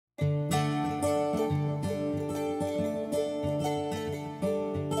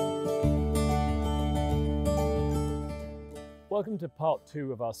Welcome to part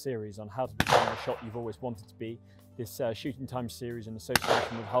 2 of our series on how to become the shot you've always wanted to be. This shooting time series in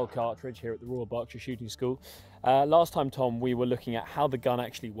association with Hull Cartridge here at the Royal Berkshire Shooting School. Last time, Tom, we were looking at how the gun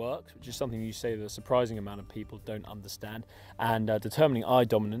actually works, which is something you say that a surprising amount of people don't understand, and determining eye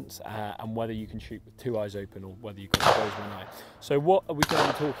dominance and whether you can shoot with 2 eyes open or whether you can close 1 eye. So what are we going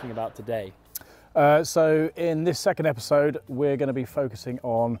to be talking about today? So in this second episode, we're going to be focusing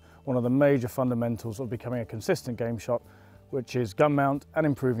on one of the major fundamentals of becoming a consistent game shot, which is gun mount and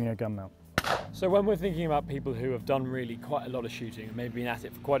improving your gun mount. So when we're thinking about people who have done really quite a lot of shooting and maybe been at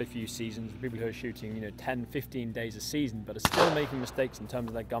it for quite a few seasons, people who are shooting 10, 15 days a season but are still making mistakes in terms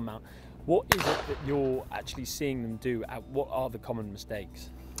of their gun mount, what is it that you're actually seeing them do? What are the common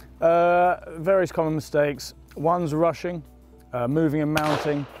mistakes? Various common mistakes. One's rushing, moving and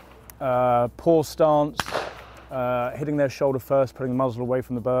mounting, poor stance, hitting their shoulder first, putting the muzzle away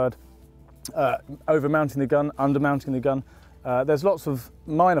from the bird, over mounting the gun, under mounting the gun. There's lots of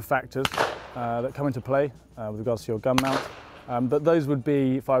minor factors that come into play with regards to your gun mount, but those would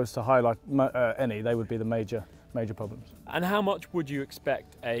be, if I was to highlight any, they would be the major problems. And how much would you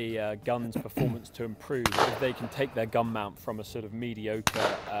expect a gun's performance to improve if they can take their gun mount from a sort of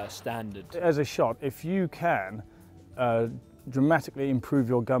mediocre standard? As a shot, if you can dramatically improve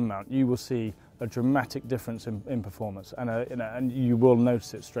your gun mount, you will see a dramatic difference in performance, and you will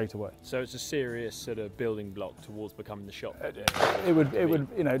notice it straight away. So it's a serious sort of building block towards becoming the shot. It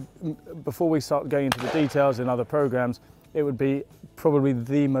would, before we start going into the details in other programs, it would be probably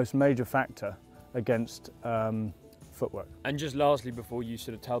the most major factor against footwork. And just lastly, before you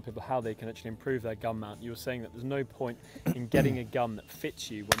sort of tell people how they can actually improve their gun mount, you were saying that there's no point in getting a gun that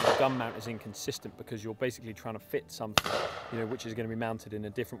fits you when your gun mount is inconsistent, because you're basically trying to fit something, which is going to be mounted in a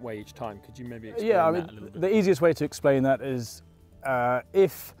different way each time. Could you maybe explain that a little bit? The easiest way to explain that is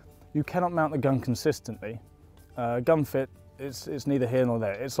if you cannot mount the gun consistently, gun fit it's neither here nor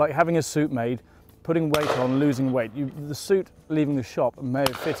there. It's like having a suit made, putting weight on, losing weight. The suit leaving the shop may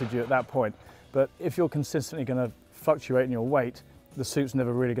have fitted you at that point, but if you're consistently going to fluctuate in your weight, the suit's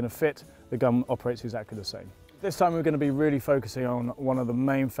never really going to fit, the gun operates exactly the same. This time we're going to be really focusing on one of the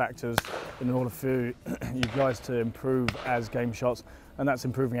main factors in order for you guys to improve as game shots, and that's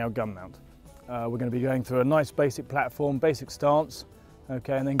improving our gun mount. We're going to be going through a nice basic platform, basic stance,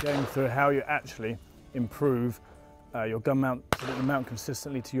 okay, and then going through how you actually improve your gun mount so that you mount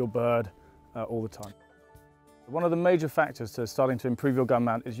consistently to your bird all the time. One of the major factors to starting to improve your gun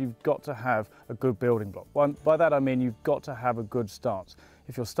mount is you've got to have a good building block. By that I mean you've got to have a good stance.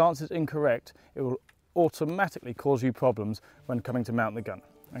 If your stance is incorrect, it will automatically cause you problems when coming to mount the gun.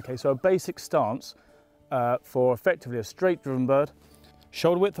 Okay, so a basic stance for effectively a straight driven bird,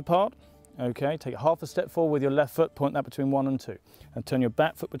 shoulder width apart, okay, take half a step forward with your left foot, point that between 1 and 2, and turn your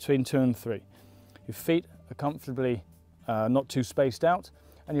back foot between 2 and 3. Your feet are comfortably not too spaced out,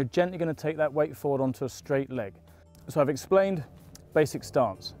 and you're gently going to take that weight forward onto a straight leg. So I've explained basic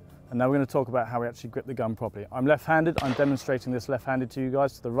stance, and now we're going to talk about how we actually grip the gun properly. I'm left-handed, I'm demonstrating this left-handed to you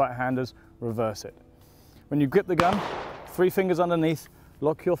guys. To the right-handers, reverse it. When you grip the gun, 3 fingers underneath,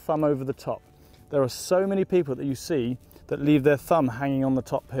 lock your thumb over the top. There are so many people that you see that leave their thumb hanging on the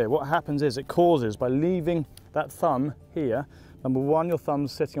top here. What happens is it causes, by leaving that thumb here, number 1, your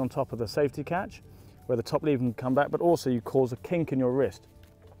thumb's sitting on top of the safety catch, where the top lever can come back, but also you cause a kink in your wrist.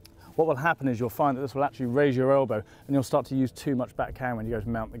 What will happen is you'll find that this will actually raise your elbow, and you'll start to use too much backhand when you go to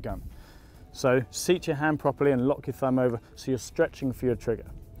mount the gun. So seat your hand properly and lock your thumb over so you're stretching for your trigger.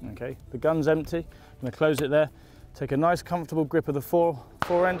 Okay, the gun's empty. I'm going to close it there. Take a nice comfortable grip of the fore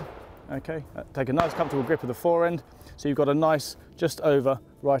end. Okay, take a nice comfortable grip of the fore end so you've got a nice just over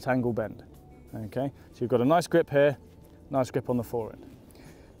right angle bend. Okay, so you've got a nice grip here, nice grip on the fore end.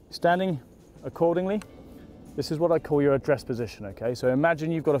 Standing accordingly. This is what I call your address position, okay? So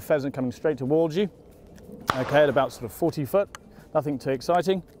imagine you've got a pheasant coming straight towards you, okay, at about sort of 40 foot, nothing too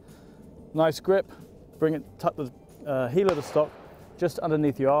exciting. Nice grip, bring it, tuck the heel of the stock just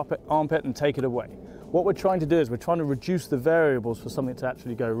underneath your armpit and take it away. What we're trying to do is we're trying to reduce the variables for something to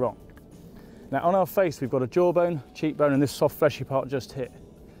actually go wrong. Now on our face, we've got a jawbone, cheekbone, and this soft fleshy part just here.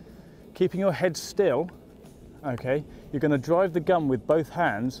 Keeping your head still, okay, you're gonna drive the gun with both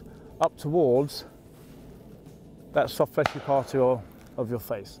hands up towards that soft fleshy part of your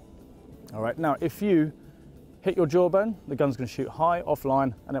face. All right, now if you hit your jawbone, the gun's going to shoot high,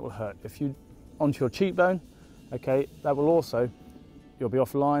 offline, and it will hurt. If you onto your cheekbone, okay, that will also, you'll be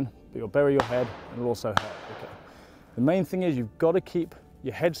offline, but you'll bury your head and it'll also hurt. Okay. The main thing is you've got to keep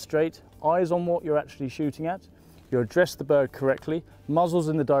your head straight, eyes on what you're actually shooting at. You address the bird correctly, muzzles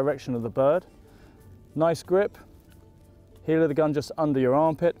in the direction of the bird, nice grip, heel of the gun just under your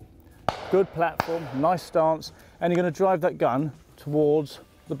armpit, good platform, nice stance, and you're going to drive that gun towards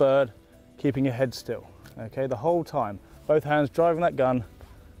the bird, keeping your head still, okay, the whole time. Both hands driving that gun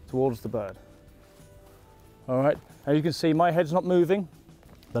towards the bird. All right, and you can see my head's not moving.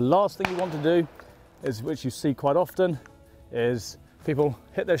 The last thing you want to do is, which you see quite often, is people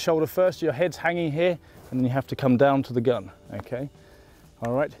hit their shoulder first, your head's hanging here, and then you have to come down to the gun, okay?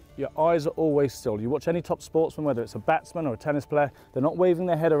 All right, your eyes are always still. You watch any top sportsman, whether it's a batsman or a tennis player, they're not waving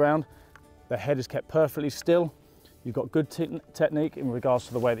their head around, their head is kept perfectly still. You've got good technique in regards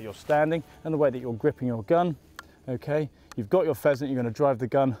to the way that you're standing and the way that you're gripping your gun, okay? You've got your pheasant, you're going to drive the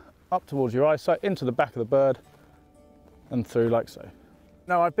gun up towards your eyesight, into the back of the bird, and through like so.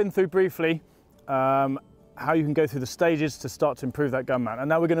 Now, I've been through briefly how you can go through the stages to start to improve that gun mount. And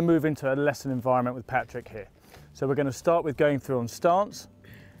now we're going to move into a lesson environment with Patrick here. So we're going to start with going through on stance,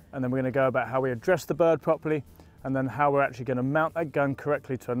 and then we're going to go about how we address the bird properly, and then how we're actually going to mount that gun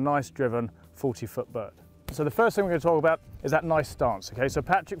correctly to a nice driven 40-foot bird. So the first thing we're going to talk about is that nice stance, okay? So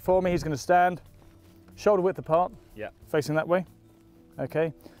Patrick, for me, he's going to stand shoulder width apart, facing that way,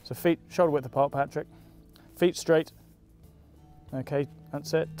 okay? So feet shoulder width apart, Patrick. Feet straight, okay,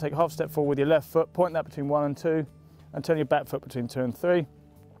 that's it. Take a half step forward with your left foot, point that between 1 and 2, and turn your back foot between 2 and 3.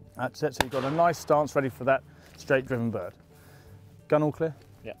 That's it, so you've got a nice stance ready for that straight driven bird. Gun all clear?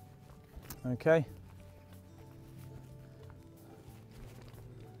 Yeah. Okay.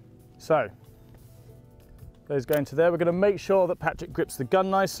 So, those going to there. We're going to make sure that Patrick grips the gun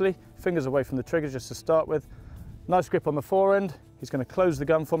nicely, fingers away from the trigger just to start with. Nice grip on the forend. He's going to close the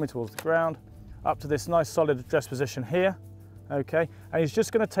gun for me towards the ground, up to this nice solid address position here. Okay, and he's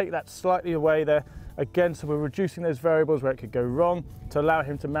just going to take that slightly away there again, so we're reducing those variables where it could go wrong to allow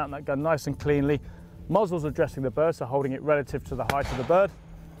him to mount that gun nice and cleanly. Muzzle's addressing the bird, so holding it relative to the height of the bird.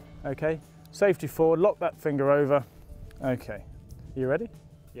 Okay, safety forward, lock that finger over. Okay, you ready?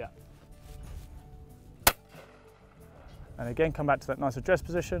 Yeah. And again, come back to that nice address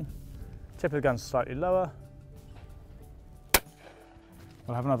position. Tip of the gun slightly lower.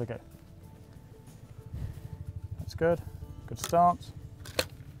 We'll have another go. That's good. Good stance.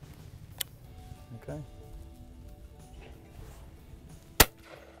 Okay.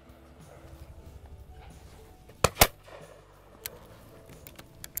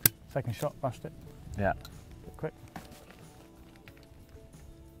 Second shot, rushed it. Yeah. Bit quick.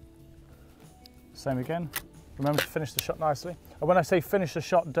 Same again. Remember to finish the shot nicely. And when I say finish the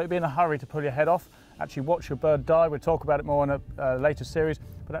shot, don't be in a hurry to pull your head off. Actually watch your bird die. We'll talk about it more in a later series,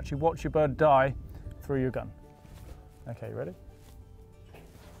 but actually watch your bird die through your gun. Okay, you ready?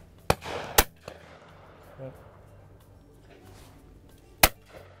 Good.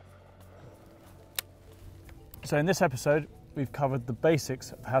 So in this episode, we've covered the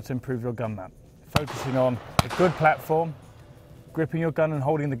basics of how to improve your gun mount, focusing on a good platform, gripping your gun and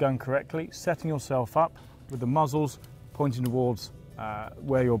holding the gun correctly, setting yourself up with the muzzles pointing towards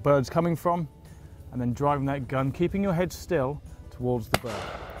where your bird's coming from, and then driving that gun, keeping your head still towards the bird.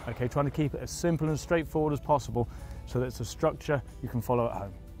 Okay, trying to keep it as simple and straightforward as possible so that it's a structure you can follow at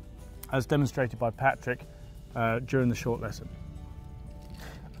home, as demonstrated by Patrick during the short lesson.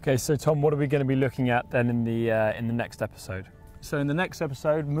 Okay, so Tom, what are we going to be looking at then in the next episode? So in the next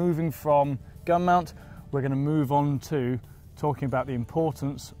episode, moving from gun mount, we're going to move on to talking about the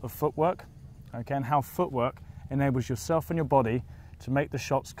importance of footwork, okay, and how footwork enables yourself and your body to make the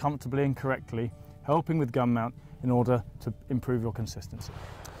shots comfortably and correctly, helping with gun mount in order to improve your consistency.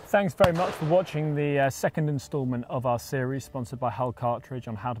 Thanks very much for watching the second instalment of our series sponsored by Hull Cartridge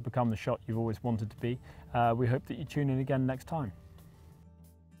on how to become the shot you've always wanted to be. We hope that you tune in again next time.